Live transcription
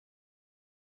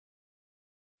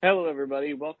Hello,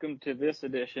 everybody. Welcome to this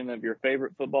edition of your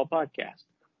favorite football podcast.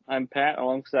 I'm Pat.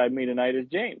 Alongside me tonight is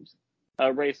James.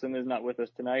 Rayson is not with us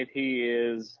tonight. He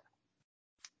is,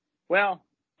 well,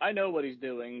 I know what he's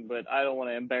doing, but I don't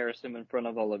want to embarrass him in front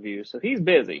of all of you, so he's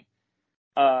busy.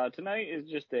 Tonight is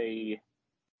just a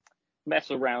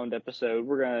mess around episode.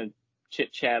 We're going to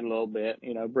chit-chat a little bit,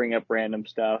 bring up random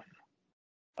stuff.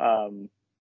 Nothing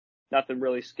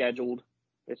really scheduled.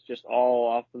 It's just all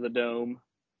off of the dome.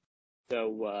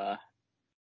 So,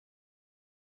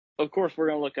 of course, we're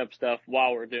going to look up stuff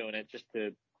while we're doing it just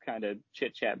to kind of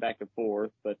chit-chat back and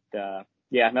forth. But,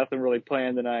 nothing really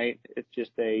planned tonight. It's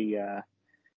just a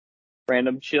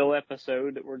random chill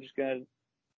episode that we're just going to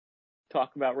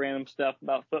talk about random stuff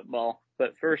about football.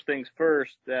 But first things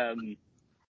first,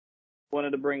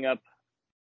 wanted to bring up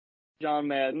John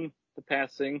Madden, the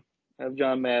passing of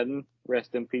John Madden.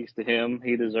 Rest in peace to him.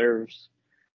 He deserves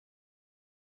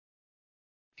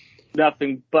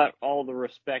nothing but all the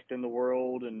respect in the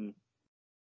world, and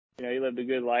he lived a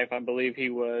good life. I believe he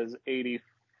was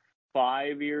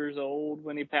 85 years old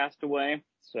when he passed away,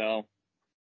 so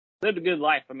lived a good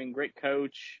life. I mean, great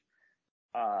coach.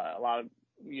 A lot of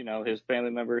his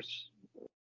family members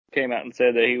came out and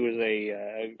said that he was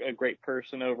a great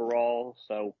person overall.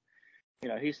 So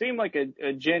he seemed like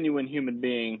a genuine human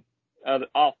being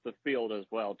off the field as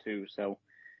well too. So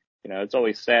it's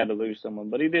always sad to lose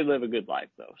someone, but he did live a good life,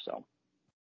 though. So,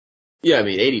 yeah, I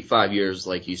mean, 85 years,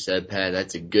 like you said, Pat,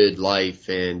 that's a good life.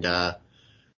 And,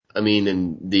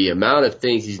 and the amount of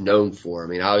things he's known for. I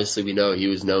mean, obviously we know he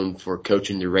was known for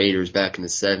coaching the Raiders back in the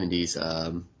 70s.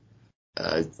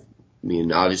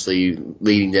 Obviously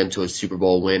leading them to a Super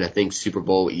Bowl win. I think Super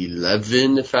Bowl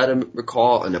 11, if I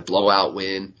recall, and a blowout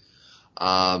win.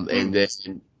 And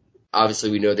then obviously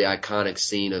we know the iconic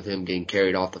scene of him getting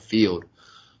carried off the field.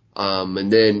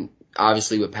 And then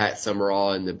obviously with Pat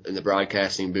Summerall in the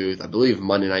broadcasting booth, I believe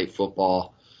Monday Night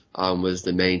Football, was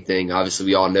the main thing. Obviously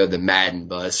we all know the Madden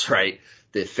bus, right?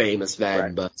 The famous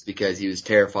Madden bus, because he was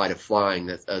terrified of flying,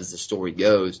 as the story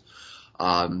goes.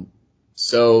 And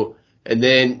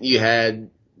then you had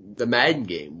the Madden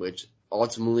game, which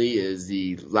ultimately is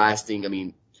the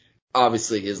lasting,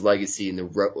 obviously his legacy in the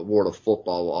world of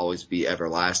football will always be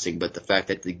everlasting, but the fact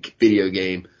that the video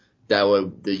game, that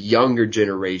would the younger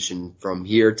generation from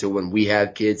here to when we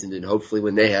have kids, and then hopefully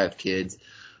when they have kids,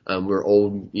 we're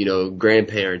old,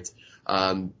 grandparents,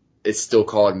 it's still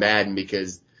called Madden,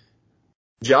 because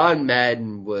John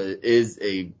Madden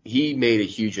he made a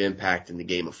huge impact in the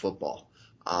game of football.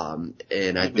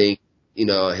 And I think,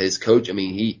 his coach,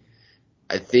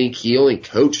 I think he only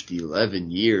coached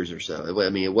 11 years or so. It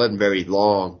wasn't very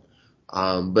long.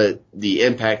 But the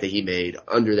impact that he made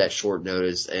under that short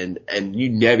notice, and you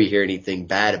never hear anything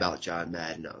bad about John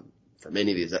Madden, from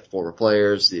any of his former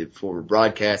players, the former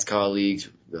broadcast colleagues,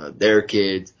 their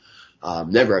kids,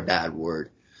 never a bad word.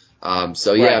 Like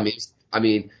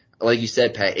you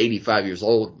said, Pat, 85 years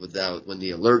old, when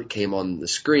the alert came on the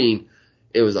screen,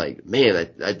 it was like, man,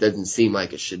 that doesn't seem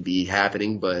like it should be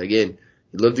happening. But again,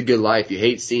 he lived a good life. You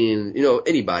hate seeing,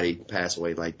 anybody pass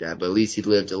away like that, but at least he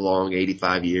lived a long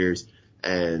 85 years.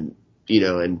 And,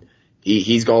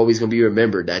 he's always going to be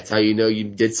remembered. That's how you know you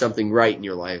did something right in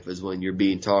your life, is when you're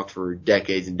being talked for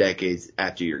decades and decades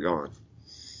after you're gone.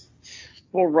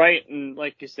 Well, right. And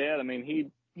like you said,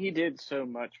 he did so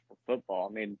much for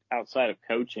football. Outside of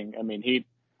coaching, he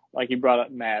brought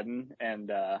up Madden,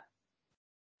 and,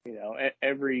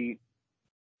 every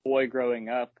boy growing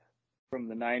up from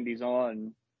the 90s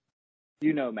on,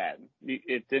 Madden.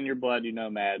 It's in your blood,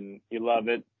 Madden. You love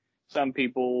it. Some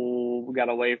people got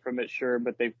away from it, sure,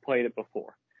 but they've played it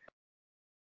before.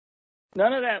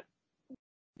 None of that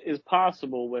is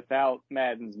possible without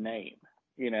Madden's name.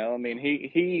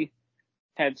 He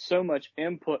had so much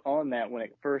input on that when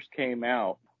it first came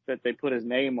out, that they put his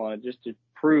name on it just to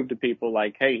prove to people,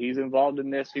 like, hey, he's involved in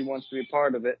this, he wants to be a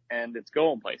part of it, and it's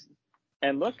going places.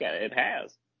 And look at it, it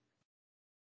has.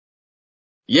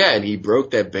 Yeah, and he broke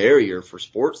that barrier for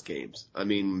sports games.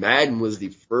 Madden was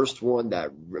the first one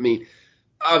that,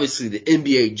 obviously the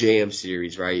NBA Jam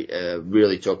series, right,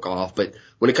 really took off. But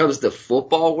when it comes to the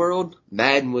football world,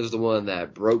 Madden was the one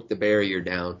that broke the barrier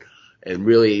down and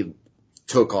really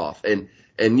took off. And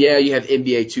yeah, you have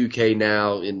NBA 2K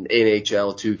now and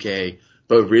NHL 2K,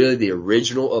 but really the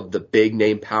original of the big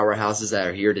name powerhouses that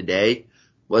are here today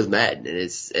was Madden.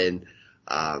 And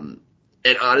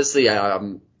honestly,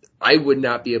 I would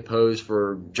not be opposed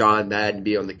for John Madden to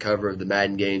be on the cover of the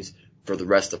Madden games for the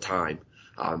rest of time.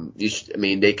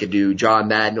 They could do John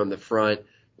Madden on the front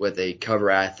with a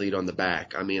cover athlete on the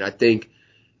back. I think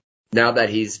now that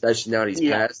especially now that he's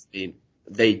passed,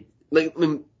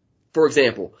 for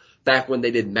example, back when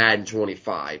they did Madden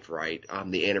 25, right?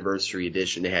 The anniversary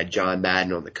edition, they had John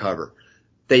Madden on the cover.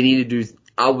 They need to do,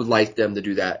 I would like them to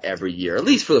do that every year, at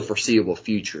least for the foreseeable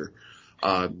future.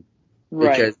 Right.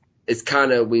 Because it's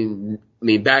kind of,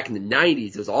 back in the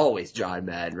 90s, it was always John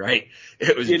Madden, right?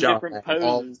 It was In John different Madden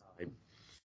all the poses. time.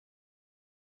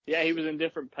 Yeah, he was in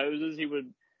different poses. He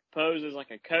would pose as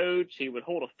like a coach. He would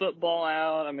hold a football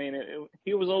out. I mean,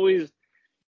 he was always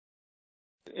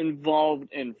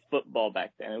involved in football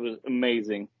back then. It was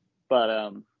amazing.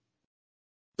 But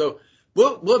So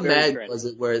what very Madden trendy. was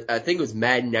it where I think it was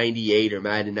Madden 98 or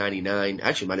Madden 99?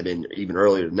 Actually, it might have been even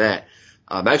earlier than that.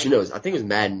 Actually, no, I think it was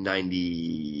Madden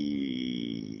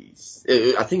 90.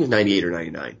 I think it was 98 or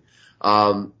 99.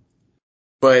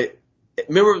 But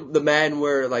remember the Madden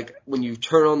where like when you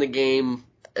turn on the game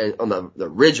on the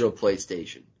original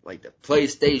PlayStation, like the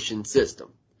PlayStation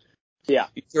system. Yeah.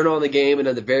 You turn on the game and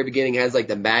at the very beginning it has like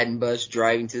the Madden bus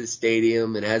driving to the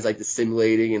stadium and it has like the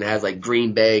simulating and it has like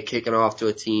Green Bay kicking off to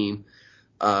a team.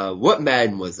 What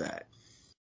Madden was that?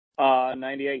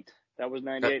 98. That was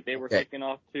 98. They were Okay. kicking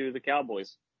off to the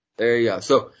Cowboys. There you go.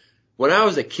 So when I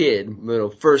was a kid,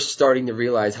 first starting to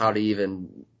realize how to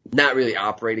even not really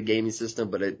operate a gaming system,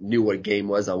 but I knew what a game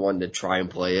was. I wanted to try and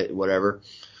play it, whatever.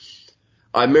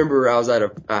 I remember I was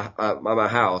at my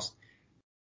house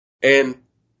and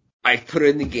I put it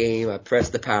in the game. I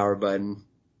pressed the power button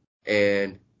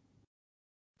and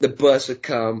the bus would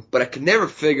come, but I could never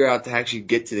figure out to actually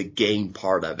get to the game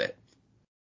part of it.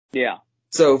 Yeah.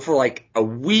 So for like a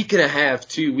week and a half,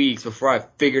 2 weeks before I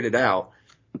figured it out,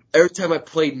 every time I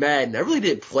played Madden, I really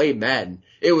didn't play Madden.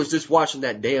 It was just watching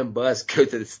that damn bus go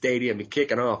to the stadium and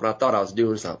kicking off, and I thought I was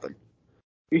doing something.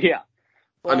 Yeah.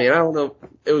 Well, I don't know.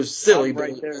 It was silly, I'm but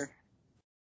right there.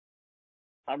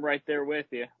 I'm right there with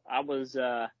you. I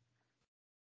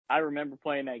remember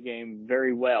playing that game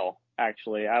very well,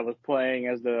 actually. I was playing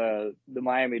as the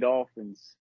Miami Dolphins,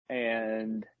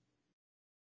 and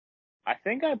I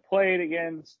think I played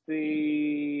against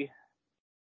I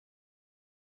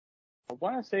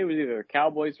want to say it was either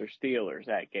Cowboys or Steelers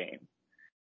that game.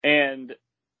 And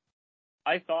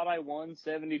I thought I won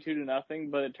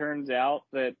 72-0, but it turns out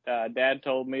that Dad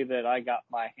told me that I got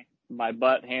my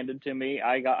butt handed to me.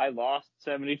 I lost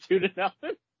 72-0.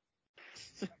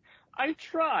 I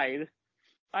tried.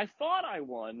 I thought I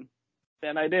won,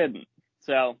 and I didn't.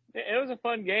 So it was a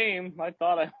fun game. I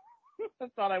thought I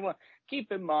won.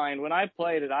 Keep in mind, when I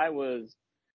played it, I was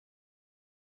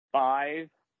 5,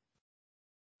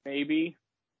 maybe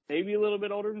a little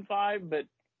bit older than 5, but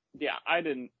yeah, I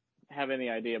didn't have any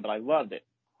idea, but I loved it.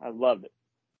 I loved it.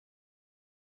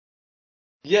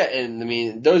 yeah,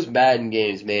 and those Madden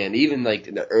games, man, even like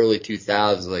in the early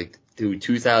 2000s, like through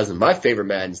 2000, my favorite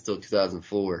Madden is still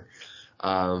 2004.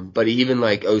 But even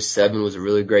like '07 was a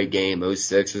really great game.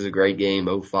 '06 was a great game.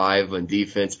 '05 when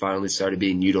defense finally started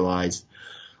being utilized.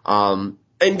 And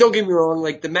don't get me wrong,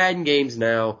 like the Madden games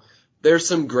now, there's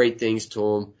some great things to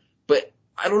them, but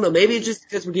I don't know, maybe it's just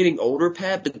because we're getting older,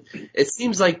 Pat, but it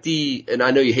seems like and I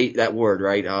know you hate that word,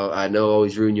 right? I know I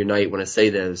always ruin your night when I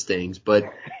say those things,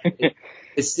 but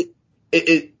it,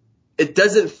 it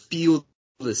doesn't feel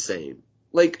the same.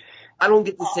 Like, I don't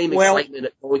get the same excitement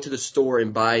at going to the store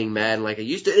and buying Madden like I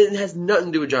used to. It has nothing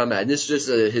to do with John Madden. This is just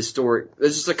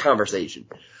this is a conversation.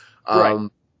 Right.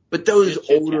 But those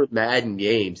older Madden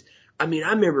games, I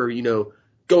remember,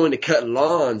 going to cut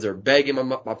lawns or begging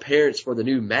my parents for the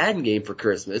new Madden game for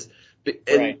Christmas.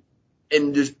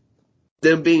 And just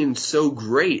them being so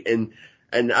great. And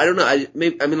I don't know,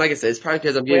 like I said, it's probably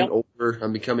because I'm getting older,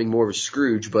 I'm becoming more of a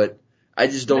Scrooge, but I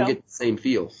just don't get the same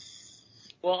feel.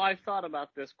 Well, I've thought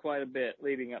about this quite a bit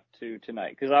leading up to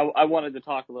tonight because I wanted to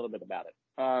talk a little bit about it.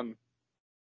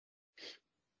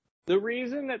 The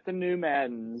reason that the new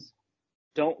Maddens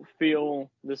don't feel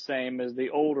the same as the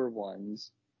older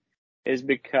ones is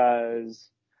because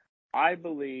I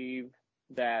believe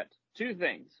that 2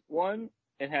 things. One,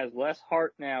 it has less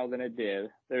heart now than it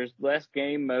did. There's less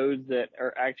game modes that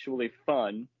are actually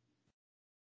fun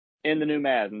in the new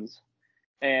Maddens.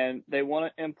 And they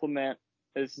want to implement,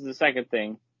 this is the second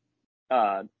thing,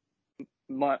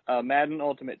 Madden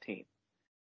Ultimate Team.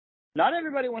 Not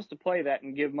everybody wants to play that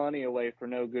and give money away for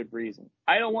no good reason.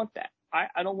 I don't want that.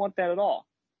 I don't want that at all.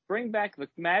 Bring back the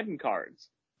Madden cards.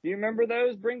 Do you remember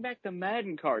those? Bring back the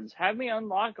Madden cards. Have me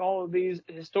unlock all of these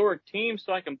historic teams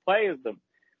so I can play as them.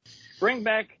 Bring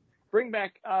back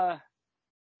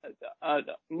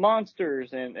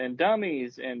monsters and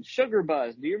dummies and Sugar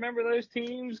Buzz. Do you remember those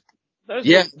teams? Those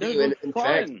were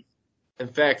fun. In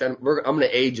fact, I'm going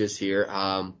to age us here.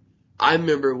 I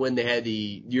remember when they had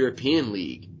the European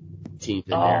League teams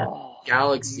in there,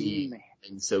 Galaxy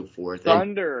and so forth.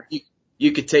 Thunder. And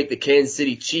you could take the Kansas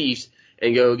City Chiefs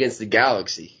and go against the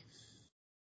Galaxy.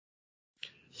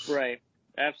 Right.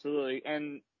 Absolutely.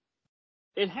 And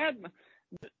it had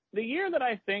the year that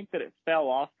I think that it fell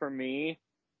off for me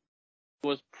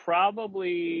was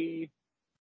probably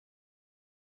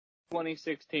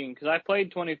 2016, because I played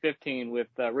 2015 with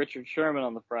Richard Sherman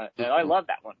on the front, and I love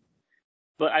that one.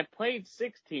 But I played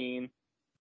 16,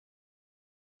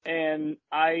 and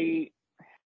it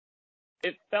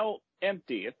felt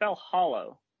empty. It felt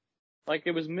hollow, like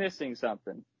it was missing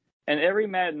something. And every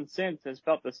Madden since has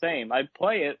felt the same. I'd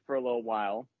play it for a little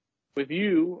while with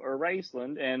you or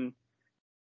Raceland, and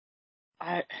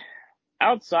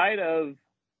outside of,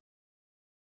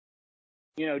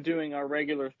 doing our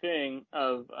regular thing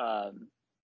of, I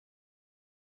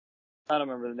don't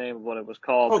remember the name of what it was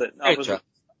called, but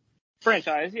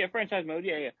franchise mode.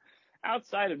 Yeah.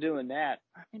 Outside of doing that,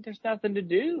 I mean, there's nothing to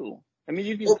do. I mean,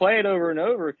 you can play it over and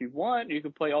over if you want. You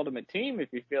can play Ultimate Team if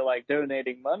you feel like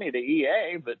donating money to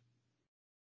EA, but.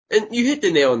 And you hit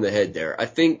the nail on the head there. I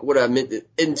think what I meant,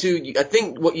 I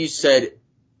think what you said,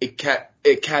 it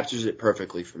captures it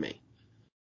perfectly for me.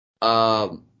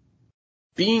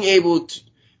 Being able to,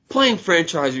 playing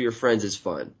franchise with your friends is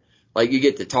fun. Like, you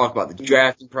get to talk about the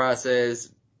drafting process,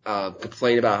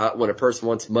 complain about when a person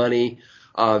wants money.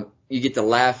 You get to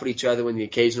laugh at each other when the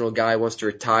occasional guy wants to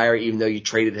retire, even though you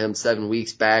traded him 7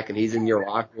 weeks back and he's in your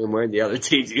locker room wearing the other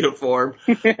team's uniform.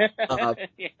 Yeah.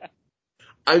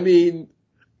 I mean,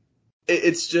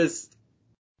 it's just,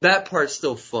 that part's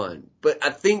still fun. But I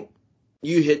think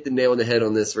you hit the nail on the head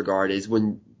on this regard, is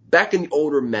when back in the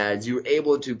older Mads, you were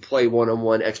able to play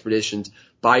one-on-one expeditions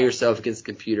by yourself against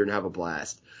the computer and have a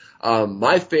blast.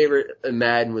 My favorite in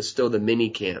Madden was still the mini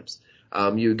camps.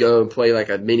 You would go and play like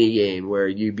a mini game where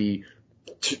you'd be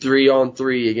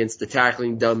 3-on-3 against the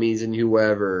tackling dummies and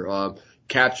whoever,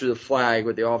 capture the flag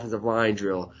with the offensive line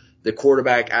drill, the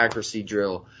quarterback accuracy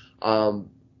drill.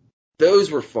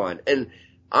 Those were fun. And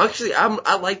actually,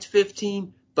 I liked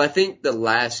 15, but I think the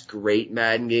last great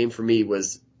Madden game for me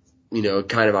was,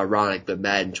 kind of ironic, but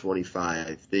Madden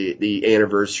 25, the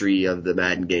anniversary of the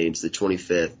Madden games, the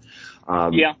 25th.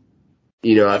 Yeah.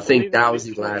 I think that was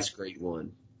the last great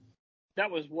one. That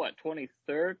was what,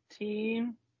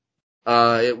 2013?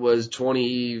 It was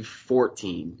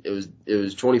 2014. It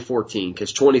was 2014,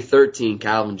 because 2013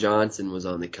 Calvin Johnson was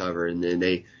on the cover, and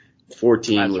then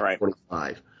 14 was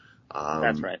 25.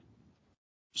 That's right.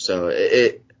 So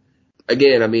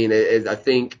again, I mean, I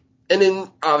think, and then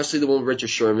obviously the one with Richard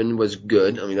Sherman was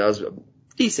good. I mean, that was a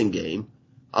decent game.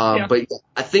 But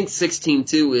I think 16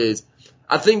 too is,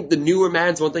 I think the newer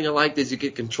Maddens, one thing I liked is you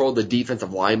can control the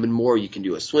defensive lineman more. You can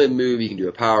do a swim move. You can do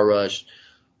a power rush.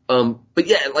 But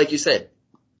yeah, like you said,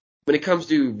 when it comes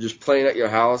to just playing at your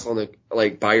house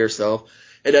by yourself,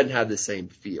 it doesn't have the same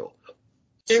feel.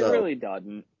 It really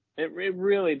doesn't. It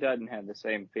really doesn't have the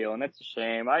same feel, and that's a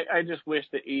shame. I just wish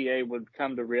that EA would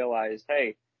come to realize,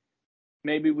 hey,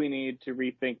 maybe we need to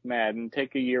rethink Madden,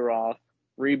 take a year off,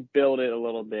 rebuild it a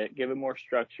little bit, give it more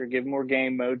structure, give more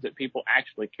game modes that people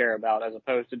actually care about, as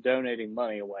opposed to donating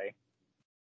money away.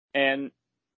 And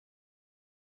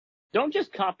don't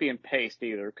just copy and paste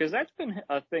either, because that's been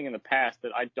a thing in the past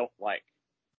that I don't like.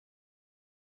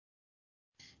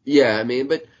 Yeah, I mean,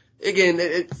 but again,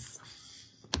 it's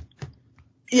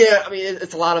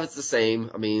a lot of it's the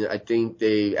same. I mean, I think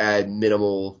they add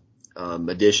minimal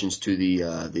additions to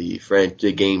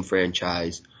the game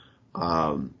franchise.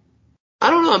 I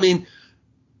don't know. I mean,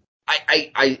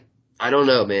 I don't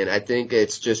know, man. I think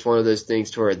it's just one of those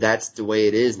things to where that's the way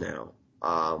it is now.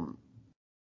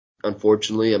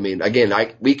 Unfortunately, I mean, again,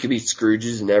 we could be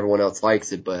Scrooges and everyone else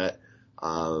likes it, but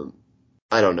I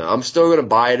don't know. I'm still gonna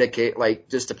buy it,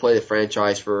 just to play the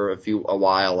franchise for a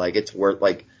while. Like, it's worth,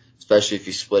 especially if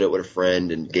you split it with a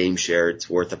friend and game share, it's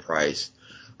worth the price.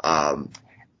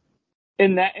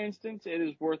 In that instance, it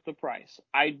is worth the price.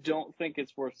 I don't think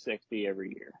it's worth $60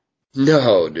 every year.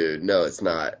 No, dude, no, it's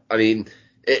not. I mean,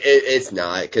 it's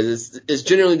not, because it's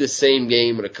generally the same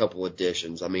game with a couple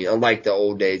additions. I mean, unlike the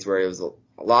old days where it was a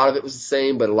lot of it was the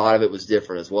same, but a lot of it was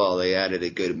different as well. They added a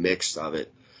good mix of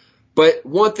it. But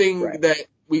one thing that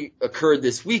occurred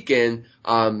this weekend,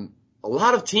 a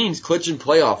lot of teams clinching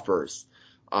playoff berths.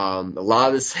 A lot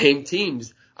of the same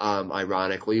teams,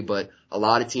 ironically, but a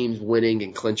lot of teams winning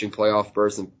and clinching playoff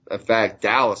berths. In fact,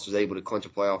 Dallas was able to clinch a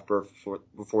playoff berth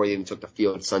before they even took the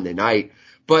field Sunday night.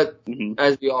 But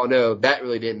as we all know, that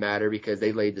really didn't matter, because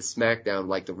they laid the smackdown,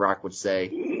 like The Rock would say,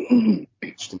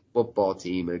 Washington football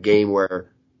team, in a game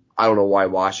where I don't know why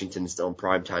Washington is still in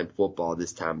primetime football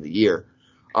this time of the year.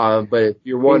 But if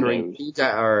you're wondering, teams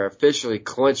that are officially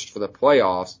clinched for the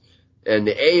playoffs, And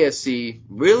the AFC,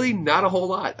 really not a whole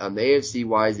lot. The AFC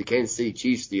wise, the Kansas City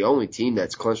Chiefs, the only team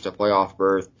that's clinched a playoff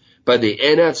berth. But the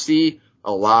NFC,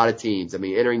 a lot of teams. I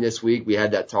mean, entering this week, we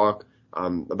had that talk,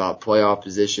 about playoff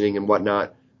positioning and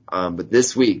whatnot. But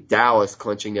this week, Dallas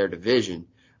clinching their division.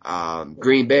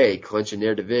 Green Bay clinching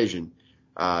their division.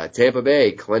 Tampa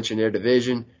Bay clinching their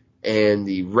division. And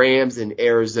the Rams and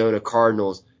Arizona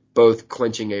Cardinals both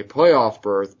clinching a playoff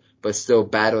berth, but still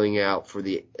battling out for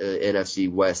the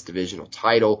NFC West divisional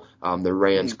title. The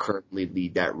Rams currently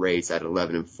lead that race at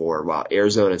 11-4, while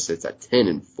Arizona sits at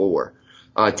 10-4,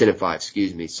 10-5,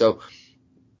 excuse me. So,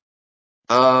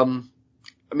 I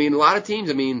mean, a lot of teams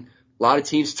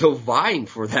still vying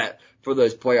for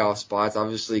those playoff spots.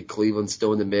 Obviously, Cleveland's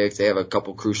still in the mix. They have a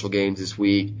couple crucial games this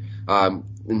week. In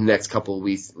the next couple of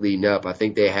weeks leading up, I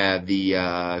think they have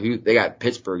they got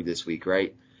Pittsburgh this week,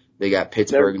 right? They got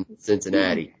Pittsburgh and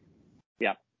Cincinnati.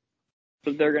 Yeah.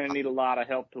 But they're going to need a lot of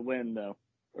help to win, though,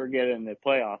 or get in the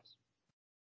playoffs.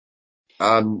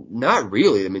 Not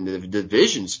really. I mean, the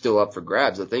division's still up for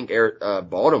grabs. I think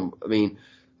Baltimore, let me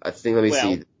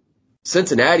see.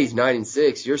 Cincinnati's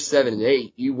 9-6. You're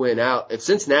 7-8. You win out. If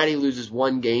Cincinnati loses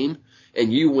one game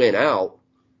and you win out,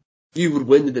 you would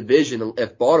win the division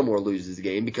if Baltimore loses the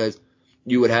game, because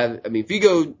you would have, if you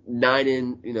go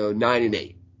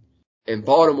 9-8 and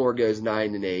Baltimore goes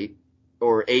 9-8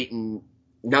 or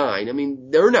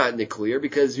 8-9, they're not in the clear,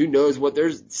 because who knows what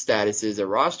their status is at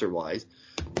roster wise.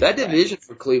 That division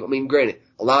for Cleveland, granted,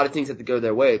 a lot of things have to go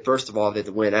their way. First of all, they have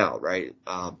to win out, right?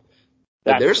 But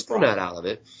they're still not out of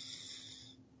it.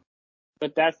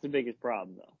 But that's the biggest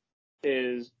problem, though,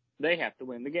 is they have to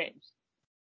win the games.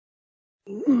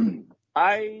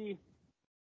 I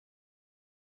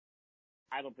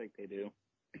don't think they do.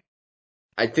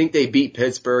 I think they beat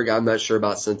Pittsburgh. I'm not sure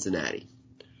about Cincinnati.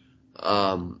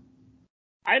 I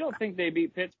don't think they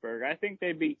beat Pittsburgh. I think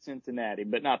they beat Cincinnati,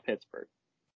 but not Pittsburgh.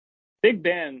 Big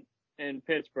Ben in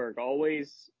Pittsburgh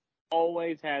always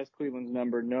has Cleveland's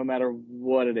number, no matter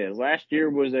what it is. Last year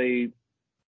was I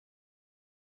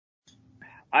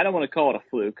don't want to call it a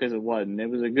fluke, because it wasn't. It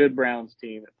was a good Browns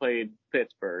team that played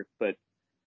Pittsburgh, but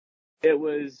it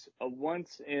was a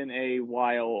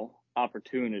once-in-a-while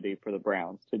opportunity for the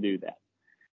Browns to do that.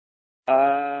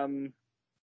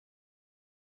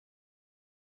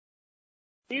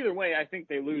 Either way, I think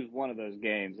they lose one of those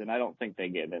games, and I don't think they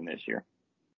get in this year.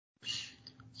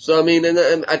 So,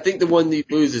 and I think the one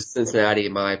that loses Cincinnati,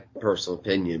 in my personal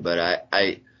opinion, but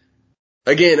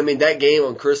again, that game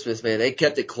on Christmas, man, they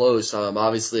kept it close.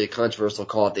 Obviously a controversial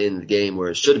call at the end of the game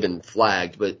where it should have been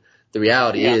flagged, but the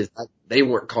reality is they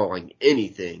weren't calling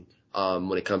anything,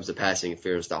 when it comes to passing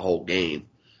interference the whole game.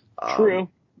 True.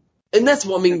 And that's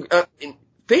what,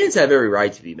 fans have every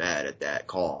right to be mad at that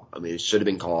call. It should have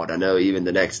been called. I know even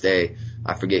the next day,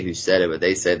 I forget who said it, but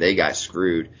they said they got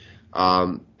screwed.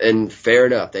 And fair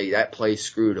enough, that play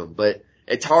screwed them, but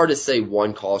it's hard to say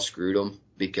one call screwed them,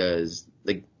 because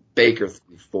Baker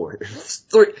threw 4.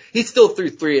 He still threw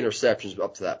 3 interceptions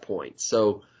up to that point.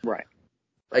 So, right.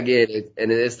 Again,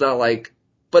 it's not like,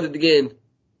 but again,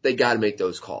 they got to make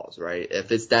those calls, right?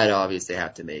 If it's that obvious, they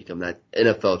have to make them. That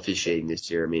NFL officiating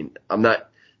this year,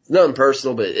 it's nothing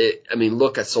personal, but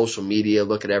look at social media,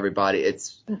 look at everybody.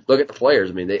 Look at the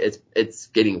players. It's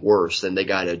getting worse, and they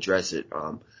got to address it.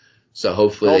 So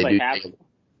hopefully they do.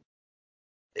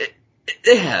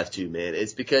 They have to, man.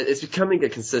 It's because it's becoming a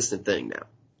consistent thing now.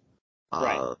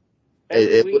 Right.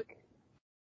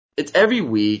 It's every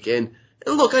week, and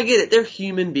look, I get it. They're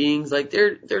human beings.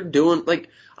 They're doing,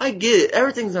 I get it.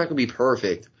 Everything's not gonna be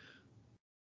perfect,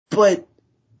 but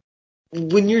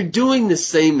when you're doing the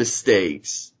same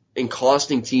mistakes and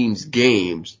costing teams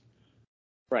games,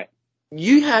 right,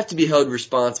 you have to be held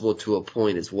responsible to a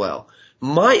point as well.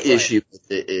 My issue with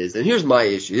it is, and here's my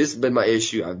issue. This has been my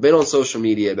issue. I've been on social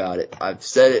media about it. I've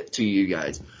said it to you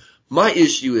guys. My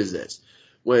issue is this: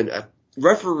 when a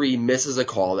referee misses a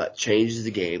call that changes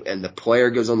the game, and the player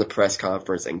goes on the press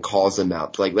conference and calls them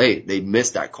out, hey, they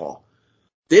missed that call.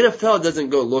 The NFL doesn't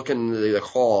go look into the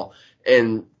call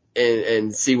and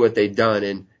see what they've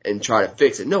done and try to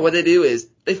fix it. No, what they do is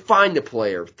they fine the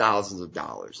player thousands of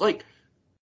dollars.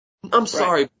 I'm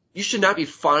sorry, you should not be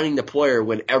fining the player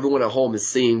when everyone at home is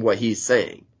seeing what he's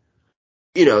saying.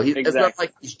 It's not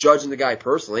like he's judging the guy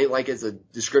personally. It ain't like it's a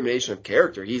discrimination of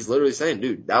character. He's literally saying,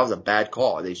 dude, that was a bad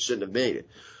call. They shouldn't have made it.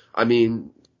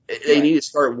 They need to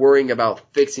start worrying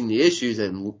about fixing the issues,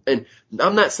 and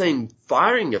I'm not saying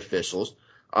firing officials,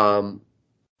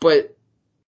 but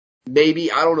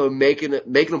maybe, I don't know, making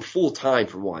them full time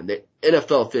for one. The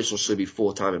NFL officials should be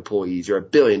full time employees. You're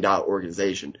 $1 billion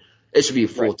organization. It should be a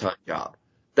full time job.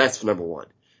 That's number one.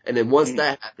 And then once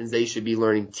that happens, they should be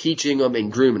teaching them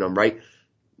and grooming them, right?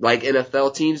 Like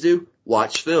NFL teams do,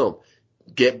 watch film,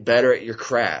 get better at your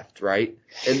craft, right?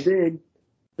 And then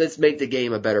let's make the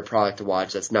game a better product to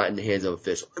watch that's not in the hands of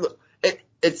officials. Look,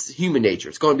 it's human nature.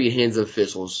 It's going to be in the hands of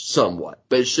officials somewhat,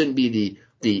 but it shouldn't be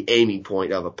the aiming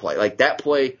point of a play. Like that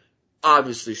play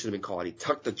obviously should have been called. He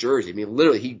tucked the jersey. I mean,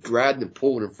 literally, he grabbed and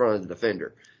pulled in front of the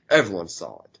defender. Everyone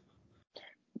saw it.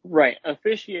 Right.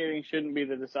 Officiating shouldn't be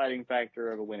the deciding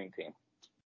factor of a winning team.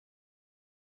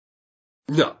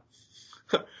 No.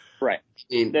 Right.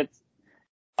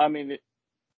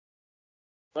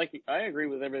 I agree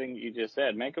with everything you just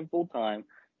said. Make them full time.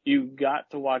 You've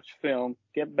got to watch film,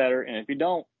 get better, and if you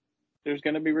don't, there's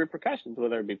going to be repercussions,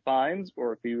 whether it be fines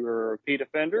or if you're a repeat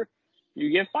offender,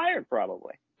 you get fired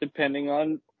probably, depending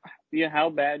on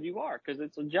how bad you are, because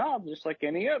it's a job just like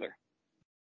any other.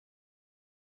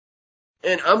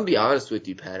 And I'm gonna be honest with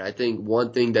you, Pat. I think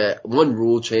one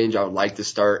rule change I would like to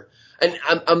start, and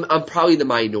I'm probably the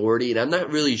minority, and I'm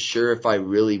not really sure if I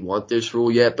really want this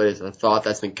rule yet, but it's a thought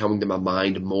that's been coming to my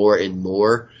mind more and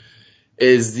more,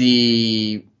 is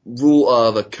the rule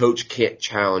of a coach can't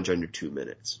challenge under 2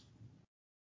 minutes.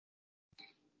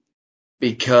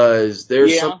 Because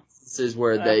there's some instances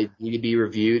where they need to be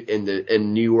reviewed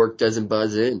and New York doesn't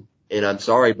buzz in. And I'm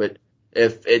sorry, but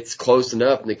if it's close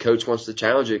enough and the coach wants to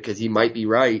challenge it because he might be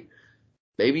right,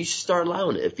 maybe you should start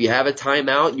allowing it. If you have a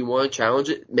timeout and you want to challenge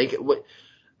it, make it what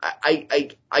I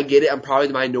get it. I'm probably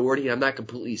the minority and I'm not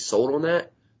completely sold on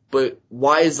that. But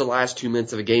why is the last 2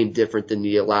 minutes of a game different than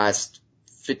the last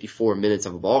 54 minutes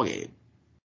of a ball game?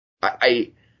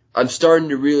 I'm starting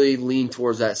to really lean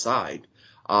towards that side.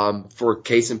 For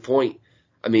case in point,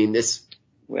 I mean, you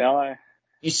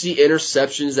see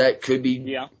interceptions that could be,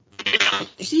 you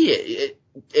see it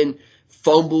and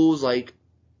fumbles, and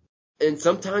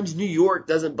sometimes New York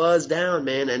doesn't buzz down,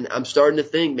 man, and I'm starting to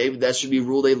think maybe that should be a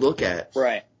rule they look at.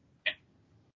 Right.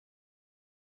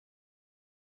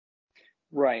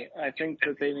 Right. I think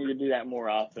that they need to do that more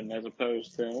often as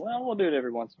opposed to, well, we'll do it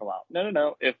every once in a while.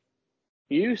 No. If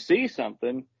you see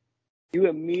something, you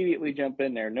immediately jump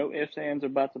in there. No ifs, ands, or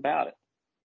buts about it.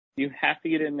 You have to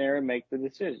get in there and make the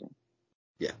decision.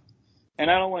 Yeah.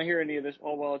 And I don't want to hear any of this,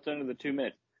 oh, well, it's under the 2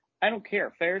 minutes. I don't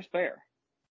care. Fair is fair.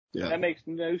 Yeah. That makes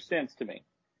no sense to me.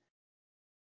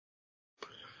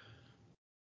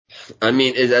 I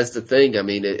mean, that's the thing. I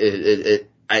mean,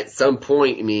 it at some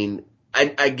point, I mean,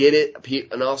 I get it.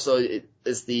 And also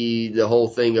it's the whole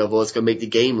thing of, well, it's going to make the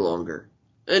game longer.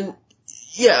 And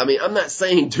yeah, I mean, I'm not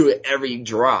saying do it every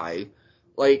drive.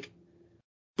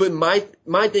 But my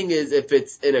thing is if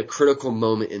it's in a critical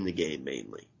moment in the game,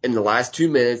 mainly in the last 2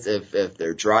 minutes, if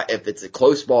it's a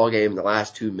close ball game in the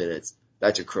last 2 minutes,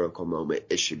 that's a critical moment.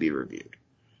 It should be reviewed.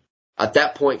 At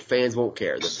that point, fans won't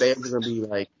care. The fans are going to be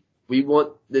like, we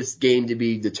want this game to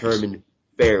be determined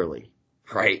fairly,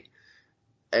 right?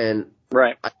 And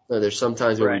right. I know there's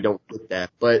sometimes where we don't get that,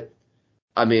 but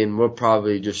I mean,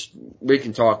 we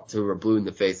can talk to we're blue in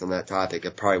the face on that topic.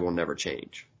 It probably will never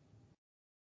change.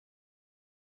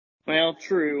 Well,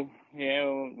 true. Yeah,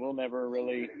 we'll never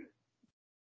really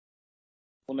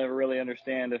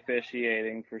understand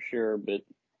officiating for sure, but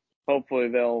hopefully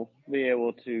they'll be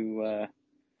able to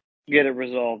get it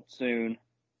resolved soon.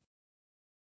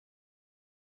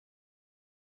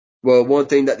 Well, one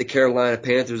thing that the Carolina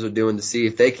Panthers are doing to see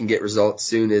if they can get results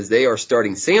soon is they are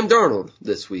starting Sam Darnold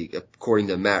this week, according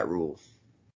to Matt Rule.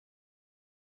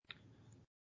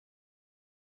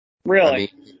 Really? I mean,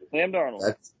 Sam Darnold.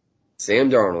 That's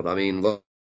Sam Darnold. I mean, look,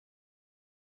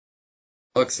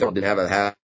 Sam didn't have a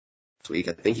half week.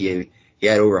 I think he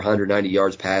had over 190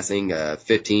 yards passing,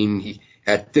 he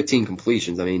had 15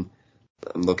 completions. I mean,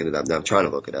 I'm looking it up now. I'm trying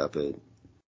to look it up, but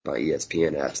my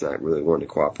ESPN app's not really wanting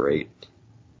to cooperate.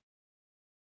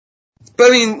 But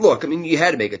I mean, look, you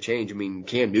had to make a change. I mean,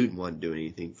 Cam Newton wasn't doing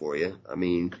anything for you. I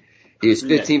mean, he was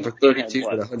 15 for 32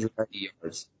 with 190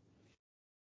 yards.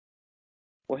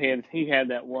 Well, he had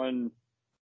that one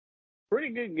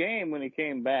pretty good game when he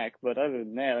came back, but other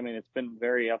than that, I mean, it's been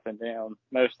very up and down,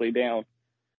 mostly down.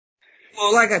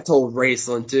 Well, like I told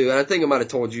Raceland too, and I think I might have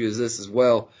told you this as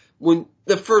well. When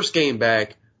the first game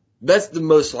back, that's the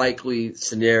most likely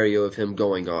scenario of him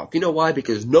going off. You know why?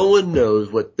 Because no one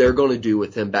knows what they're going to do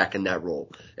with him back in that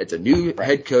role. It's a new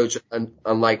head coach,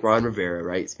 unlike Ron Rivera,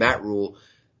 right? It's Matt Rule.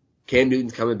 Cam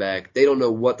Newton's coming back. They don't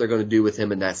know what they're going to do with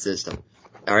him in that system.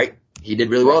 All right? He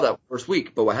did really well that first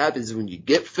week. But what happens is when you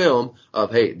get film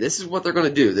of, hey, this is what they're going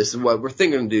to do. This is what we're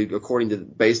thinking to do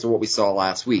based on what we saw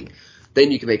last week.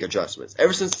 Then you can make adjustments.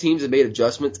 Ever since teams have made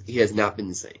adjustments, he has not been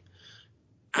the same.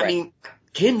 I mean,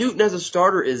 Cam Newton as a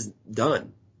starter is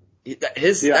done.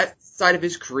 That side of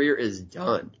his career is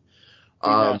done. He's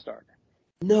not a starter.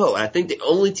 No, I think the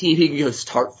only team he can go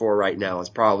start for right now is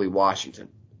probably Washington.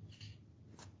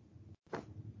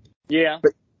 Yeah.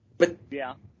 But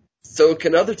yeah. So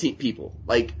can other people.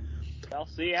 Like, well,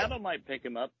 Seattle might pick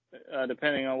him up,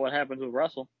 depending on what happens with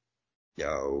Russell.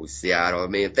 No, Seattle. I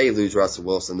mean, if they lose Russell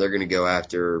Wilson, they're going to go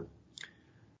after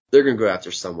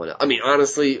someone else. I mean,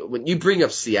 honestly, when you bring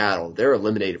up Seattle, they're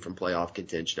eliminated from playoff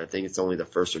contention. I think it's only the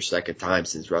first or second time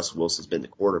since Russell Wilson's been the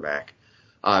quarterback.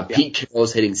 Pete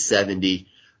Carroll's hitting 70.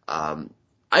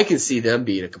 I can see them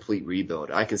being a complete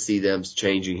rebuild. I can see them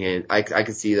changing hands. I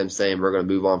can see them saying, we're going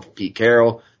to move on from Pete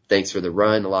Carroll. Thanks for the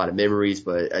run. A lot of memories,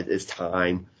 but it's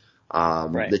time.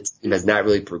 The team has not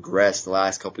really progressed the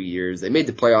last couple of years. They made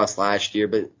the playoffs last year,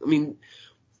 but I mean,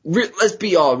 let's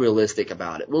be all realistic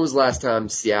about it. When was the last time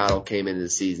Seattle came into the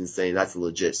season saying that's a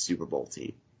legit Super Bowl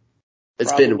team?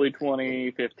 It's probably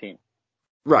 2015.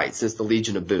 Right, since the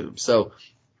Legion of Boom. So,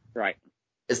 right.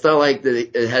 It's not like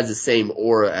that it has the same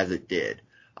aura as it did.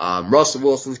 Russell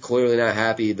Wilson's clearly not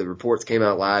happy. The reports came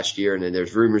out last year, and then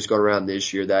there's rumors going around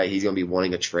this year that he's going to be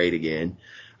wanting a trade again.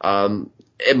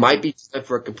 It might be time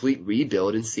for a complete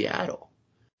rebuild in Seattle.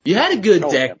 You had a good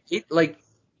decade. Yeah. Like,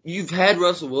 you've had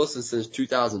Russell Wilson since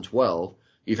 2012.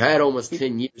 You've had almost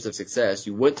 10 years of success.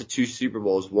 You went to 2 Super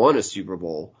Bowls, won a Super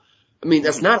Bowl. I mean,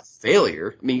 that's not a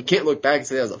failure. I mean, you can't look back and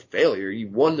say that was a failure. You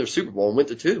won the Super Bowl and went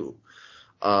to 2.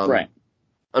 Right.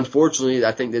 Unfortunately,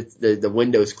 I think that the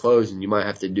window's closed and you might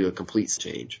have to do a complete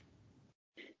change.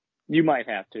 You might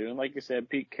have to. And like you said,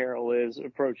 Pete Carroll is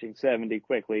approaching 70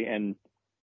 quickly. And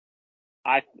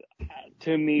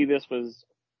to me, this was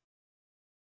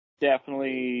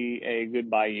definitely a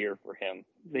goodbye year for him.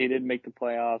 They didn't make the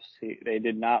playoffs. They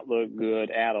did not look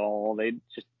good at all. They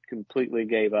just completely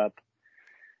gave up.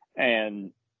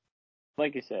 And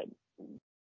like you said,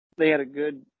 they had a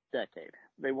good decade.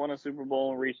 They won a Super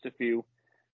Bowl and reached a few.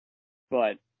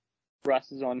 But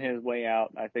Russ is on his way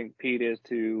out. I think Pete is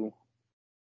to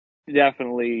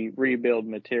definitely rebuild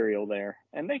material there.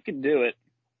 And they could do it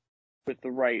with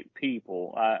the right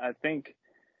people. I think,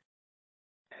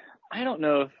 I don't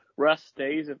know if Russ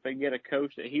stays if they get a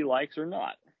coach that he likes or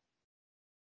not.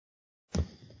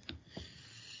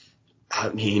 I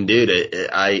mean, dude,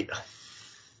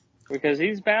 because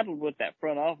he's battled with that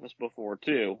front office before,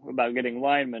 too, about getting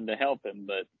linemen to help him.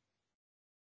 But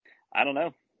I don't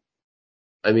know.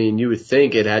 I mean, you would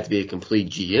think it had to be a complete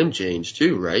GM change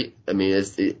too, right? I mean,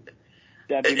 that'd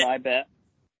be my bet.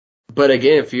 But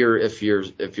again, if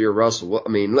you're Russell, I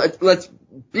mean, let's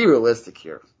be realistic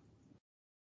here.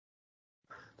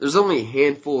 There's only a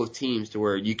handful of teams to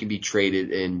where you can be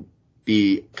traded and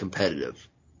be competitive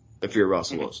if you're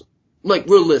Russell Wilson. Like,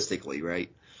 realistically, right?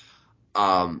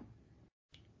 I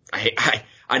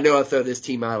know I throw this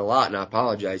team out a lot, and I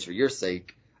apologize for your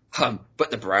sake.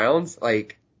 But the Browns,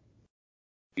 like,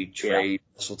 you trade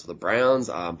Russell to the Browns,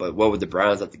 but what would the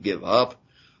Browns have to give up?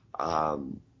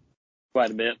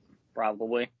 Quite a bit,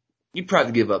 probably. You'd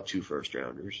probably give up 2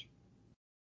 first-rounders.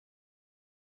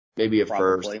 Maybe a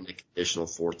first and a conditional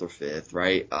 4th or 5th,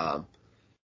 right?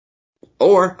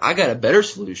 Or, I got a better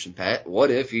solution, Pat. What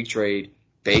if you trade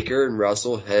Baker and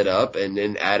Russell head up and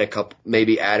then add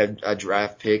a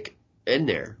draft pick in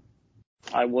there?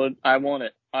 I want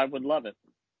it. I would love it.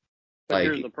 But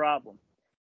here's the problem.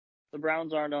 The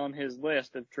Browns aren't on his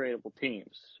list of tradable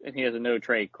teams, and he has a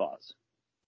no-trade clause.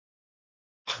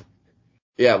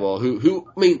 Yeah, well,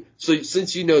 I mean, so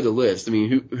since you know the list, I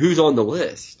mean, who's on the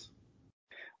list?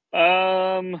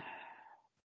 I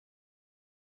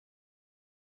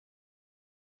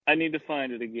need to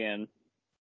find it again.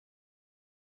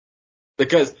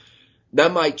 Because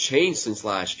that might change since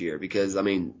last year, because, I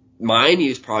mean, Miami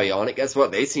is probably on it. Guess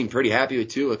what? They seem pretty happy with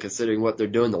Tua, considering what they're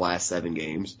doing the last 7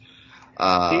 games.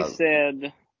 He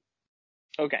said,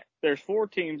 okay, there's 4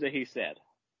 teams that he said.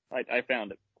 I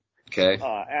found it. Okay.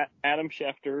 Adam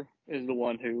Schefter is the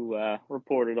one who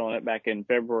reported on it back in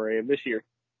February of this year.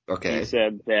 Okay. He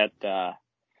said that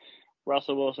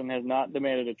Russell Wilson has not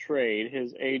demanded a trade.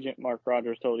 His agent, Mark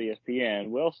Rogers, told ESPN,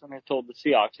 Wilson has told the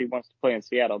Seahawks he wants to play in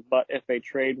Seattle, but if a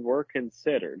trade were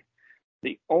considered,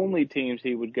 the only teams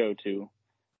he would go to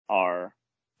are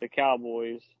the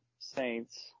Cowboys,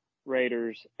 Saints,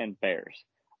 Raiders, and Bears.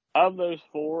 Of those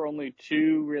 4, only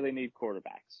 2 really need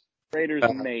quarterbacks. Raiders,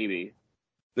 maybe.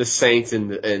 The Saints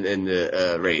and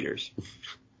the Raiders.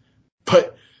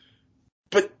 But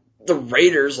the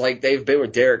Raiders, like, they've been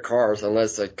with Derek Carr,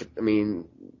 unless, I mean,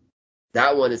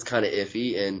 that one is kind of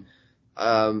iffy. And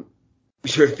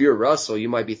if you're Russell, you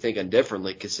might be thinking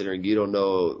differently, considering you don't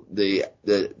know the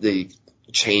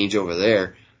change over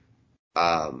there.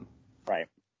 Right.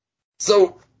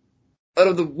 So out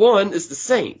of the one is the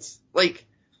Saints. Like,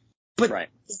 but Right.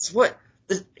 it's what?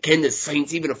 Can the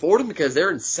Saints even afford them? Because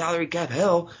they're in salary cap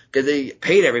hell because they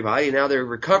paid everybody and now they're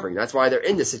recovering. That's why they're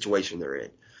in the situation they're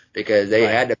in. Because they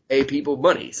had to pay people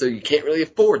money. So you can't really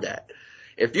afford that.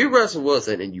 If you're Russell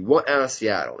Wilson and you want out of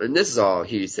Seattle, and this is all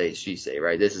he say, she say,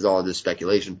 right? This is all just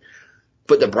speculation.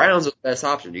 But the Browns are the best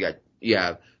option. You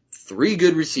have 3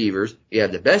 good receivers. You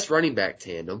have the best running back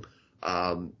tandem.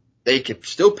 They can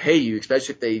still pay you,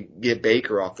 especially if they get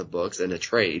Baker off the books in a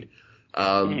trade.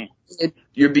 And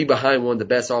you'd be behind one of the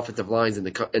best offensive lines in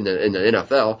the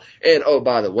NFL. And oh,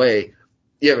 by the way,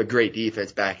 you have a great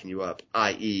defense backing you up,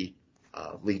 i.e.,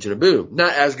 Legion of Boom.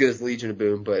 Not as good as Legion of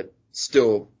Boom, but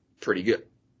still pretty good.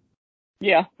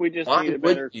 Yeah, we just need a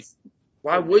better.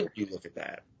 Why wouldn't you look at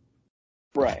that?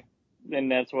 Right.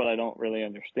 And that's what I don't really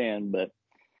understand. But,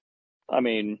 I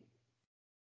mean,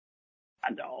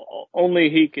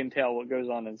 only he can tell what goes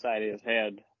on inside his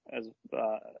head as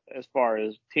far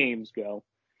as teams go.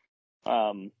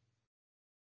 A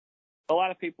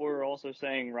lot of people are also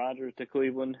saying Rodgers to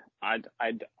Cleveland. I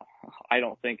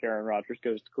don't think Aaron Rodgers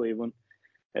goes to Cleveland.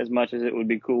 As much as it would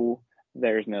be cool,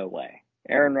 there's no way.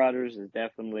 Aaron Rodgers is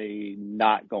definitely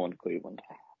not going to Cleveland.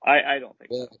 I don't think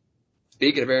so.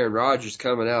 Speaking of Aaron Rodgers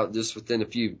coming out just within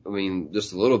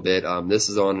just a little bit, I'm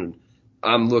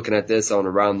looking at this on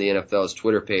Around the NFL's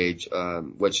Twitter page,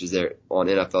 which is there on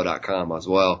NFL.com as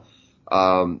well.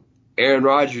 Aaron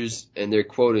Rodgers, and they're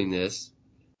quoting this,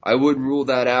 I wouldn't rule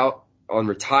that out on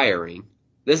retiring.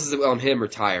 This is on him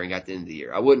retiring at the end of the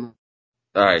year. I wouldn't.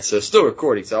 All right, so still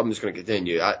recording, so I'm just going to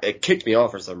continue. It kicked me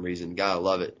off for some reason. Gotta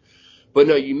love it. But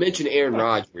no, you mentioned Aaron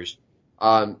Rodgers.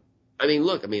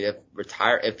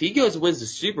 If he goes and wins the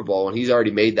Super Bowl, and he's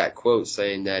already made that quote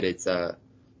saying that it's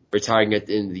retiring at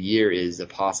the end of the year is a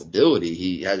possibility.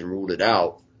 He hasn't ruled it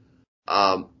out.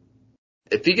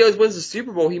 If he goes and wins the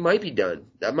Super Bowl, he might be done.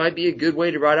 That might be a good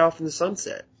way to ride off in the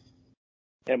sunset.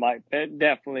 It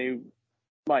definitely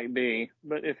might be.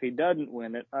 But if he doesn't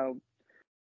win it, I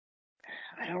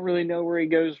don't really know where he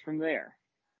goes from there.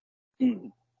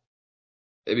 It'd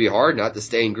be hard not to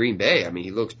stay in Green Bay. I mean,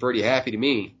 he looks pretty happy to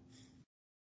me.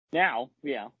 Now,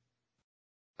 yeah.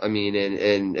 I mean,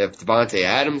 and if Devontae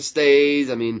Adams stays,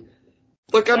 I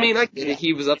get it.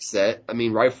 He was upset. I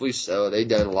mean, rightfully so. They've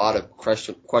done a lot of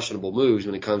questionable moves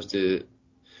when it comes to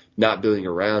not building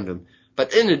around him. But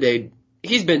at the end of the day,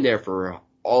 he's been there for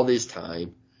all this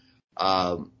time.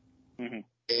 And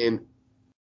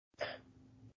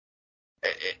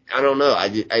I don't know.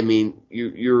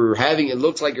 It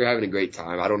looks like you're having a great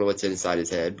time. I don't know what's inside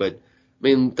his head, but I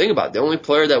mean, think about it. The only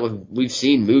player that we've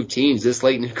seen move teams this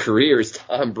late in his career is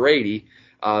Tom Brady.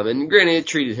 And granted, it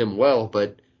treated him well,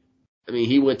 but I mean,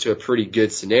 he went to a pretty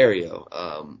good scenario.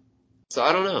 So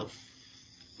I don't know.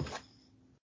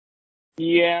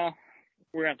 Yeah,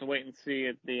 we're going to have to wait and see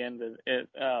at the end of it.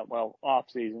 Off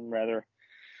season rather.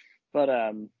 But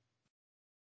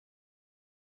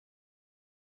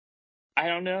I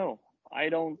don't know. I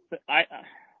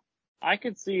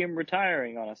could see him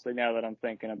retiring, honestly, now that I'm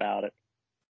thinking about it.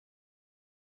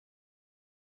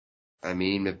 I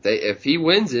mean, if he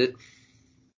wins it.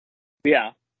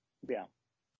 Yeah.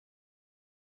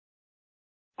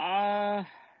 I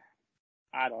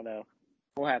don't know.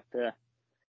 We'll have to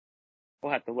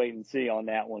wait and see on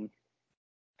that one.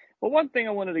 But one thing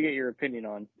I wanted to get your opinion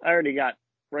on. I already got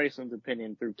Rayson's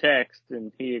opinion through text,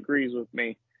 and he agrees with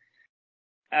me.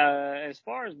 As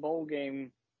far as bowl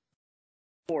game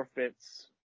forfeits,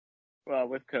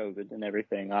 with COVID and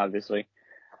everything, obviously,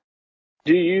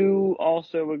 do you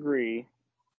also agree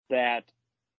that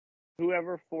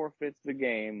whoever forfeits the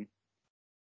game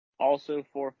also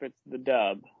forfeits the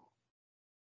dub,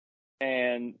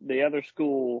 and the other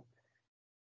school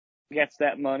gets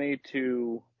that money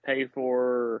to pay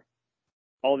for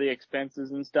all the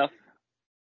expenses and stuff?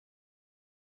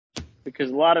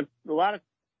 Because a lot of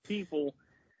people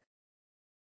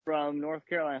from North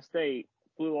Carolina State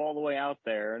flew all the way out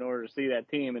there in order to see that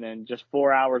team, and then just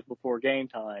 4 hours before game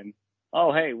time,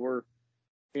 oh hey, we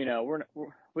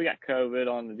got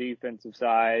COVID on the defensive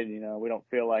side. We don't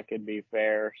feel like it'd be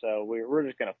fair, so we're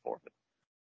just gonna forfeit.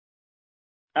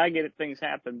 I get it, things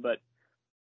happen, but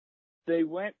they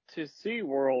went to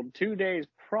SeaWorld 2 days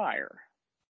prior.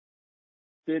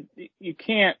 You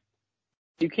can't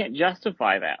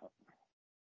justify that.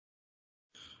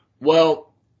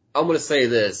 Well, I'm going to say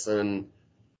this, and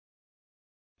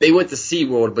they went to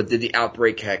SeaWorld, but did the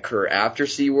outbreak occur after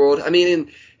SeaWorld? I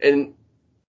mean, and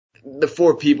the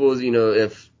 4 people,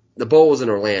 if the bowl was in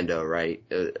Orlando, right,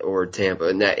 or Tampa,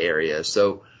 in that area.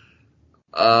 So,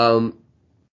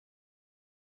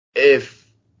 if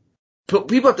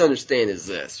people have to understand is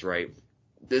this, right?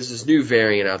 there's this new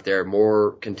variant out there,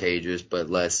 more contagious, but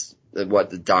less, what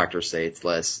the doctors say,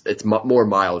 it's more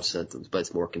mild symptoms, but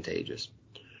it's more contagious.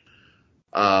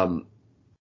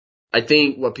 I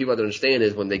think what people have to understand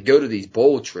is when they go to these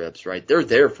bowl trips, right, they're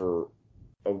there for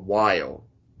a while.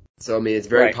 So, I mean, it's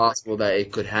very possible that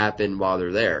it could happen while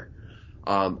they're there.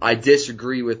 I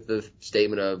disagree with the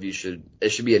statement of it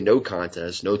should be a no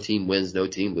contest. No team wins, no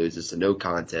team loses. It's a no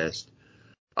contest.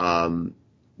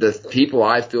 The people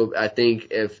I think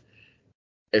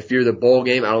if you're the bowl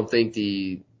game, I think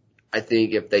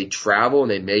if they travel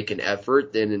and they make an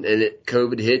effort, then, and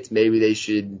COVID hits, maybe they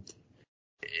should,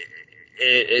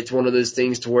 it's one of those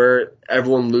things to where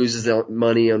everyone loses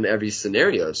money on every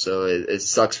scenario. So it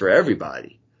sucks for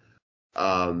everybody.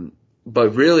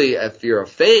 But really, if you're a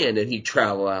fan and you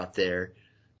travel out there,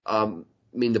 I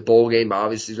mean, the bowl game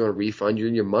obviously is going to refund you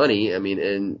your money. I mean,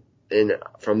 and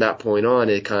from that point on,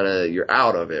 you're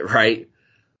out of it, right?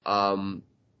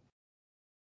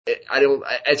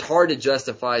 It's hard to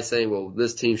justify saying, well,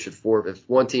 this team should forfeit if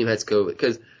one team has COVID,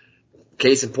 because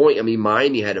case in point, I mean,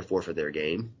 Miami had to forfeit their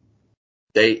game.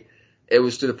 It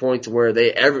was to the point to where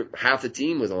half the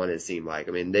team was on it, it seemed like.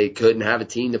 I mean, they couldn't have a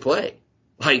team to play.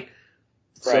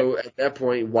 So at that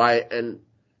point, why, and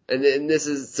this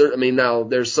is, I mean, now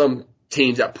there's some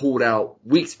teams that pulled out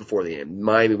weeks before the end.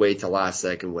 Miami waited till last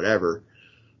second, whatever.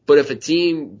 But if a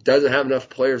team doesn't have enough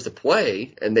players to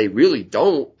play, and they really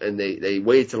don't, and they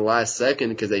wait till the last second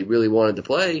because they really wanted to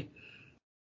play,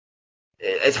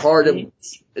 it's hard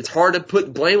to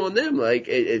put blame on them. Like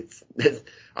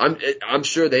I'm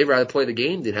sure they'd rather play the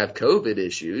game than have COVID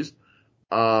issues.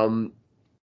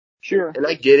 Sure. And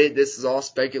I get it. This is all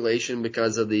speculation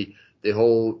because of the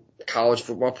whole college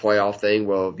football playoff thing.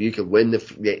 Well, if you could win the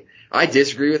game, I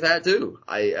disagree with that too.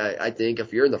 I think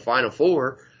if you're in the Final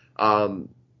Four,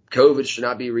 COVID should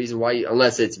not be a reason why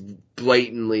unless it's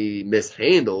blatantly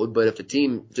mishandled. But if a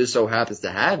team just so happens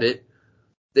to have it,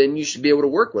 then you should be able to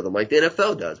work with them like the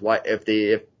NFL does. Why, if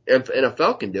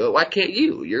NFL can do it, why can't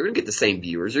you? You're going to get the same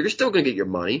viewers. You're still going to get your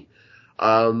money.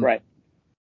 Right.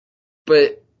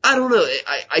 But I don't know.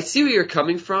 I see where you're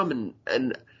coming from,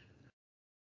 and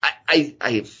I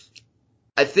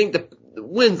think the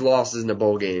wins, losses in the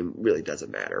bowl game really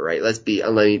doesn't matter, right? I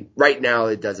mean, right now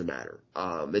it doesn't matter.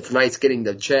 It's nice getting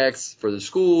the checks for the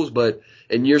schools, but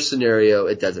in your scenario,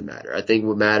 it doesn't matter. I think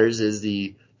what matters is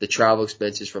the travel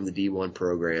expenses from the D1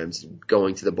 programs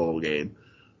going to the bowl game.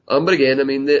 But again, I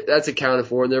mean, that's accounted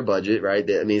for in their budget, right?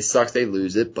 I mean, it sucks they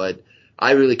lose it, but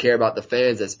I really care about the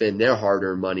fans that spend their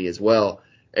hard-earned money as well,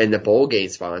 and the bowl game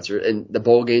sponsor and the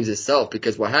bowl games itself,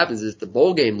 because what happens is the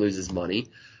bowl game loses money,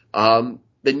 then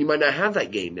you might not have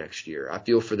that game next year. I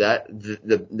feel for that,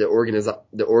 the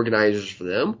organizers for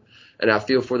them, and I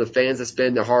feel for the fans that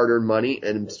spend their hard-earned money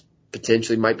and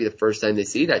potentially might be the first time they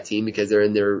see that team because they're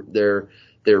in their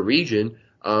region.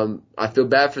 I feel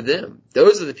bad for them.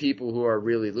 Those are the people who are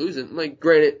really losing. Like,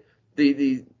 granted,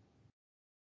 the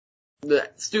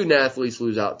student athletes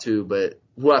lose out too, but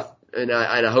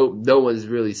I hope no one's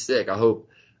really sick. I hope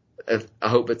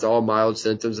it's all mild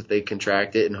symptoms if they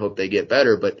contract it and hope they get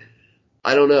better. But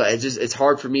I don't know. It's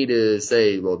hard for me to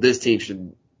say, well, this team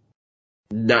should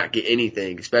not get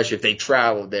anything, especially if they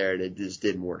traveled there and it just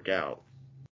didn't work out.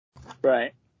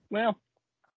 Right. Well,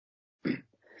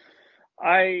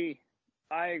 I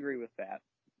agree with that.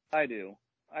 I do.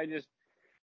 I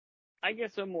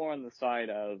guess I'm more on the side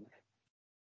of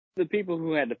the people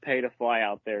who had to pay to fly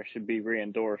out there should be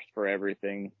reimbursed for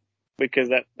everything, because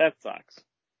that sucks.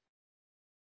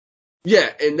 Yeah,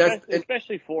 and that's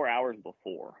especially 4 hours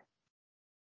before.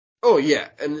 Oh yeah,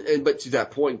 and but to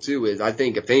that point too is I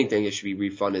think if anything it should be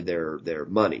refunded their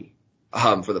money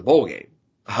for the bowl game.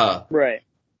 Right.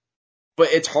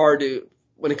 But it's hard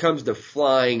when it comes to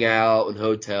flying out and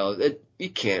hotels, you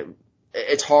can't.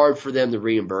 It's hard for them to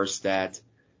reimburse that.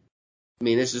 I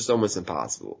mean, it's just almost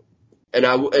impossible. And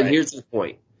here's the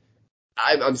point.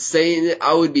 I'm saying that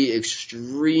I would be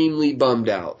extremely bummed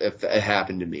out if it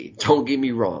happened to me. Don't get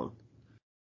me wrong.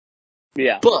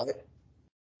 Yeah.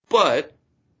 But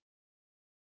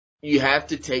you have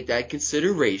to take that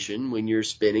consideration when you're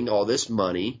spending all this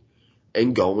money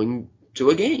and going to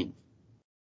a game.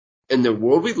 In the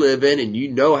world we live in, and you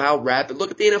know how rapid.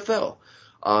 Look at the NFL.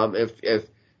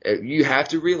 If you have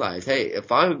to realize, hey,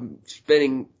 if I'm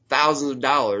spending thousands of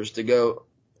dollars to go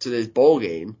to this bowl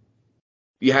game,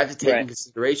 you have to take in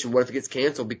consideration what if it gets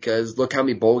canceled, because look how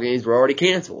many bowl games were already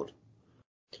canceled.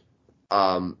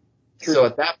 So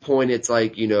at that point, it's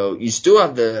like, you still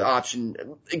have the option.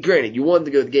 Granted, you wanted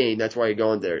to go to the game. That's why you're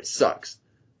going there. It sucks.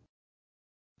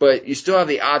 But you still have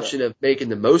the option of making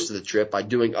the most of the trip by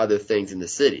doing other things in the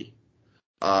city.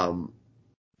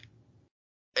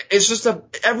 it's just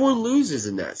everyone loses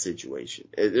in that situation.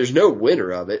 There's no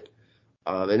winner of it.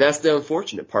 And that's the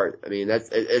unfortunate part. I mean,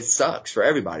 it sucks for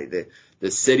everybody.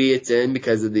 The city it's in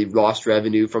because of the lost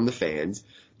revenue from the fans,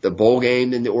 the bowl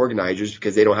game and the organizers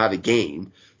because they don't have a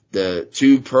game, the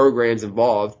two programs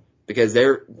involved because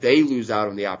they lose out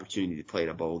on the opportunity to play in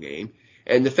a bowl game,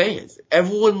 and the fans.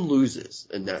 Everyone loses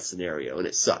in that scenario, and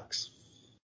it sucks.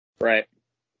 Right.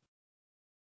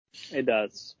 It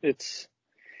does. It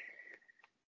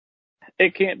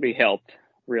can't be helped,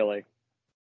 really.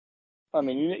 I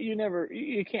mean,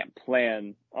 you can't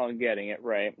plan on getting it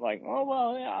right. Like, oh,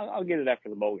 well, yeah, I'll get it after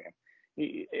the bowl game.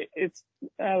 It's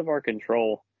out of our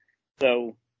control.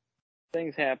 So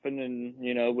things happen and,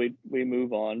 we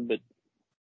move on, but.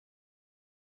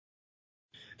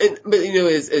 But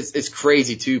it's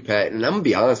crazy too, Pat, and I'm gonna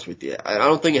be honest with you. I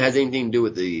don't think it has anything to do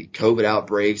with the COVID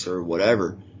outbreaks or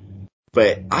whatever.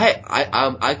 But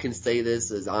I can say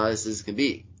this as honest as can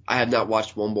be. I have not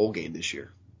watched one bowl game this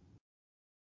year.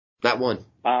 Not one.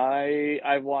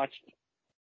 I've watched.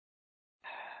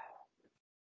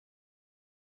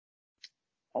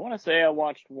 I want to say I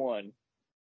watched one.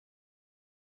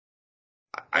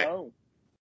 No,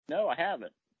 I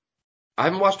haven't. I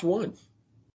haven't watched one.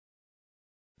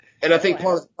 And I think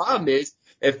part of the problem is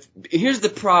here's the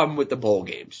problem with the bowl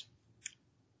games.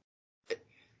 If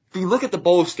you look at the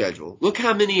bowl schedule, look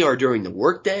how many are during the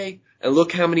workday and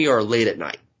look how many are late at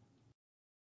night.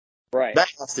 Right. That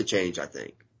has to change, I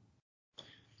think.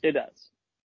 It does.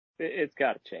 It's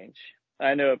got to change.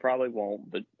 I know it probably won't,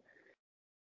 but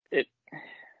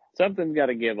something's got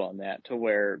to give on that to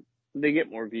where they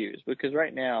get more views, because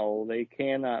right now they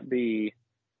cannot be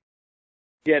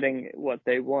getting what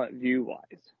they want view-wise.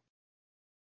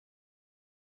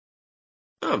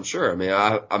 I'm sure.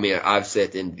 I mean, I've said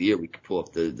at the end of the year we could pull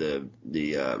up the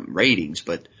ratings,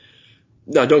 but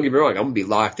no, don't get me wrong. I'm gonna be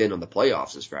locked in on the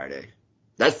playoffs this Friday.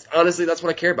 That's what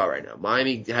I care about right now.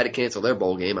 Miami had to cancel their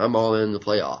bowl game. I'm all in the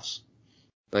playoffs.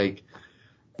 Like,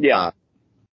 yeah,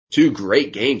 two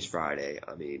great games Friday.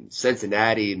 I mean,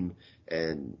 Cincinnati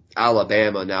and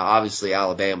Alabama. Now, obviously,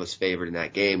 Alabama's favored in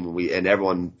that game, and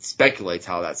everyone speculates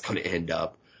how that's going to end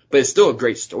up. But it's still a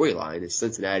great storyline. It's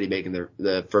Cincinnati making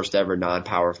the first ever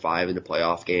non-Power 5 in the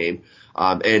playoff game.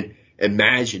 And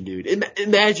imagine, dude,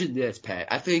 imagine this, Pat.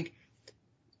 I think,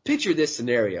 picture this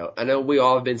scenario. I know we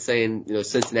all have been saying,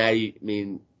 Cincinnati, I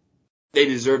mean, they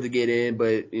deserve to get in,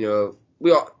 but,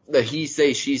 the he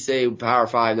say, she say, Power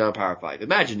 5, non-Power 5.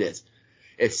 Imagine this.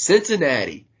 If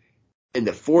Cincinnati in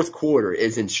the fourth quarter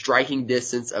is in striking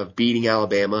distance of beating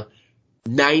Alabama,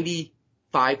 95%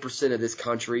 of this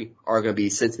country are going to be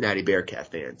Cincinnati Bearcat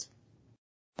fans.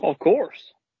 Of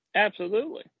course.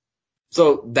 Absolutely.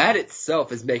 So that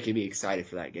itself is making me excited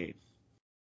for that game.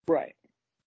 Right.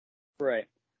 Right.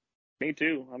 Me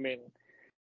too. I mean,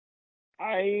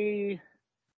 I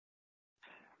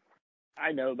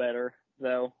know better,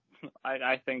 though.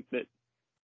 I think that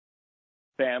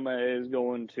Bama is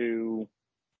going to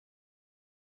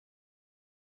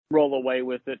roll away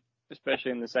with it,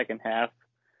 especially in the second half.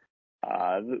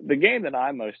 The game that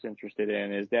I'm most interested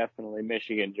in is definitely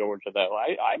Michigan-Georgia, though.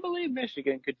 I believe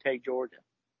Michigan could take Georgia.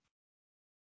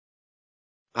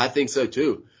 I think so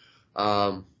too.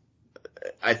 I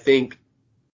think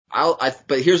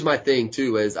but here's my thing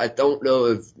too, is I don't know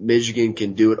if Michigan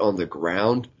can do it on the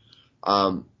ground.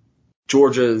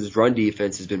 Georgia's run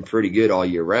defense has been pretty good all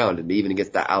year round, and even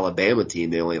against the Alabama team,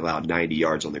 they only allowed 90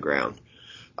 yards on the ground.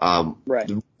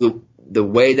 Right. The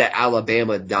way that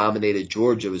Alabama dominated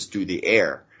Georgia was through the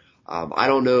air. I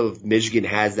don't know if Michigan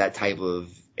has that type of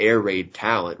air raid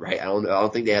talent, right? I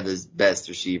don't think they have the best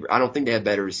receiver. I don't think they have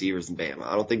better receivers than Bama.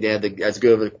 I don't think they have as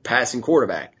good of a passing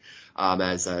quarterback,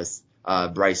 as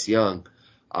Bryce Young.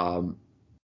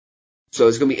 So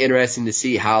it's going to be interesting to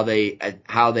see how they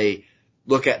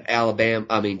look at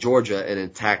Georgia and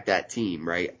attack that team,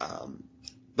 right?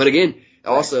 But again,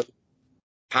 also,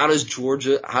 how does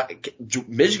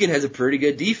Michigan has a pretty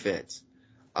good defense.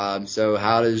 So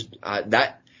how does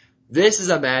this is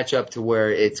a matchup to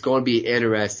where it's going to be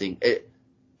interesting.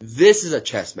 This is a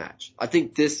chess match. I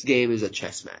think this game is a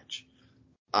chess match.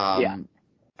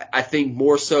 I think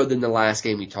more so than the last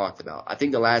game we talked about. I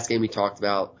think the last game we talked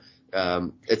about,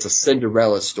 it's a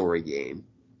Cinderella story game.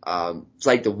 It's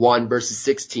like the 1 versus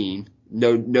 16.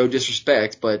 No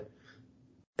disrespect, but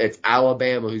it's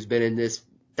Alabama who's been in this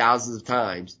thousands of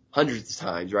times, hundreds of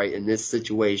times, right? In this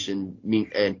situation,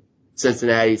 and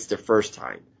Cincinnati, it's their first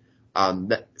time.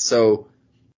 And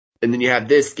then you have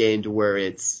this game to where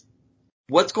it's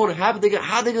what's going to happen.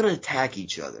 How are they going to attack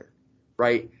each other,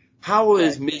 right? How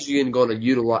is Michigan going to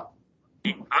utilize?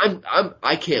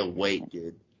 I can't wait,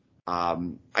 dude.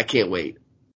 I can't wait.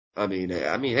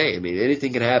 Hey,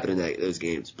 anything can happen in those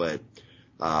games, but,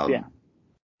 Yeah.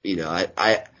 you know,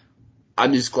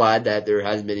 I'm just glad that there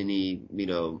hasn't been any,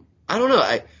 I don't know.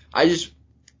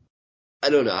 I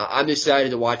don't know. I'm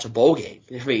excited to watch a bowl game.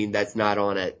 That's not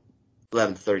on at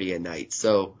 11:30 at night.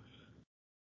 So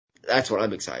that's what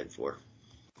I'm excited for.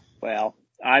 Well,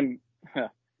 I'm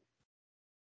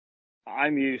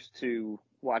I'm used to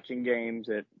watching games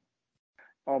at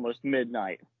almost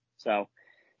midnight. So,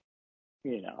 I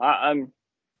don't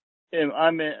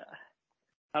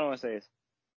want to say this.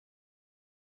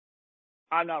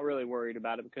 I'm not really worried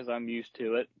about it because I'm used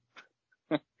to it.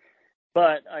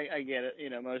 But I get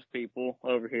it. Most people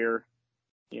over here,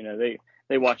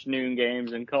 they watch noon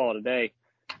games and call it a day.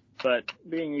 But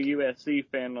being a USC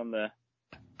fan on the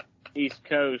East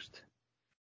Coast,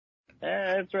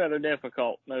 it's rather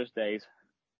difficult most days.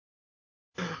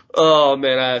 Oh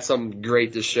man, I have something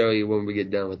great to show you when we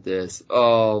get done with this.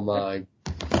 Oh my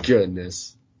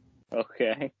goodness.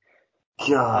 Okay. I'm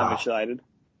God. excited.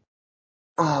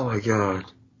 Oh my God.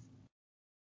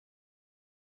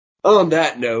 On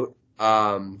that note,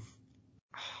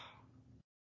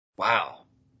 wow.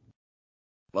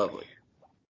 Lovely.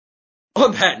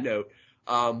 On that note,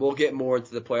 we'll get more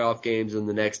into the playoff games in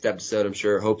the next episode, I'm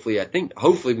sure. Hopefully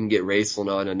we can get Raisel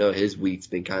on. I know his week's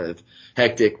been kind of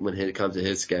hectic when it comes to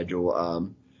his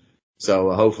schedule.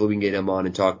 So hopefully we can get him on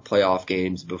and talk playoff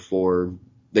games before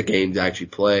the games actually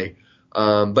play.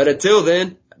 But until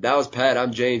then, that was Pat.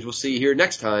 I'm James. We'll see you here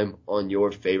next time on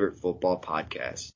your favorite football podcast.